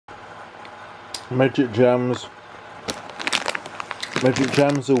Midget Gems. Midget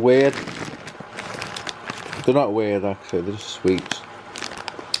Gems are weird. They're not weird actually, they're just sweets.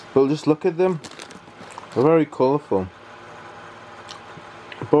 But just look at them. They're very colourful.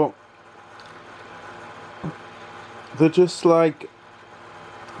 But they're just like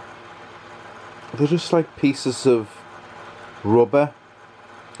pieces of rubber,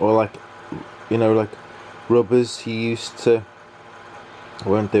 or like, you know, like rubbers he used to. I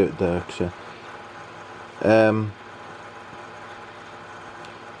won't do it there actually.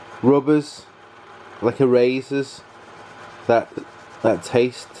 Rubbers, like erasers, that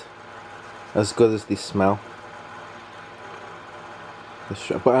taste as good as they smell.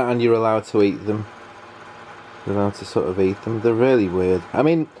 And you're allowed to eat them. You're allowed to sort of eat them. They're really weird. I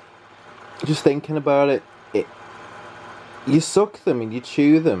mean, just thinking about it, you suck them and you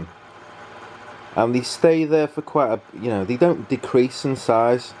chew them, and they stay there for quite a, you know, they don't decrease in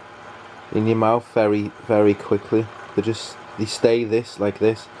size in your mouth very, very quickly. They stay like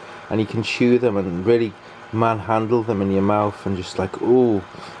this, and you can chew them and really manhandle them in your mouth, and just like, ooh,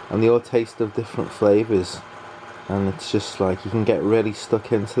 and they all taste of different flavours, and it's just like you can get really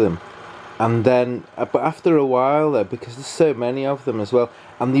stuck into them. And then, but after a while though, because there's so many of them as well,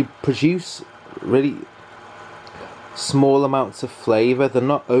 and they produce really small amounts of flavour. They're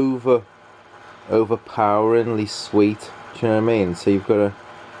not overpoweringly sweet. Do you know what I mean? So you've got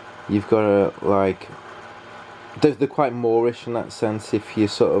to like, they're quite moreish in that sense. If you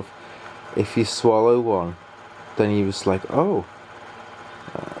swallow one, then you just like, oh,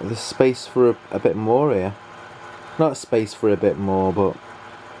 there's space for a bit more here. Not space for a bit more, but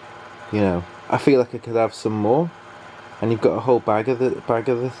you know, I feel like I could have some more. And you've got a whole bag of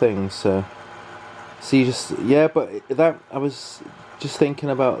the things, so you just, yeah. But that, I was just thinking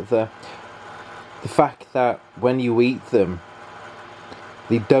about the fact that when you eat them,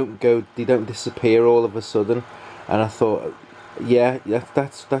 they don't disappear all of a sudden. And I thought, yeah,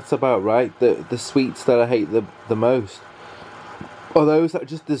 that's about right. The sweets that I hate the most are those that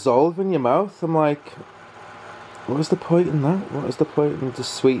just dissolve in your mouth. I'm like, what was the point in that? What was the point in the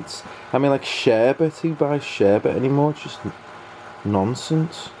sweets? I mean, like sherbet. Who buys sherbet anymore? It's just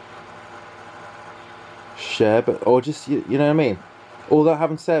nonsense. Sherbet, or just, you know what I mean? Although,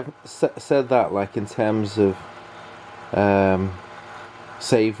 having said that, like in terms of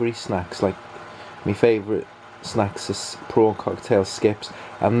savoury snacks, like my favourite snacks are prawn cocktail skips,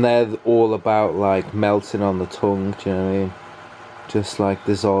 and they're all about like melting on the tongue. Do you know what I mean? Just like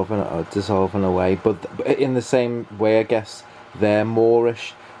dissolving away. But in the same way, I guess they're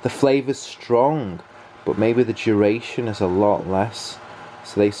moreish. The flavour's strong, but maybe the duration is a lot less.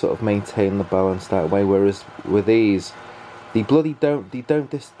 So they sort of maintain the balance that way. Whereas with these, they bloody don't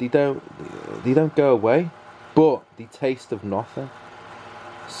go away, but they taste of nothing.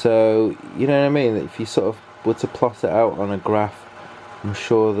 So you know what I mean? If you sort of were to plot it out on a graph, I'm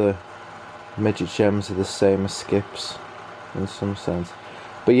sure the Midget Gems are the same as skips in some sense.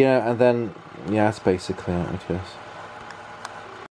 But yeah, and then yeah, that's basically it, I guess.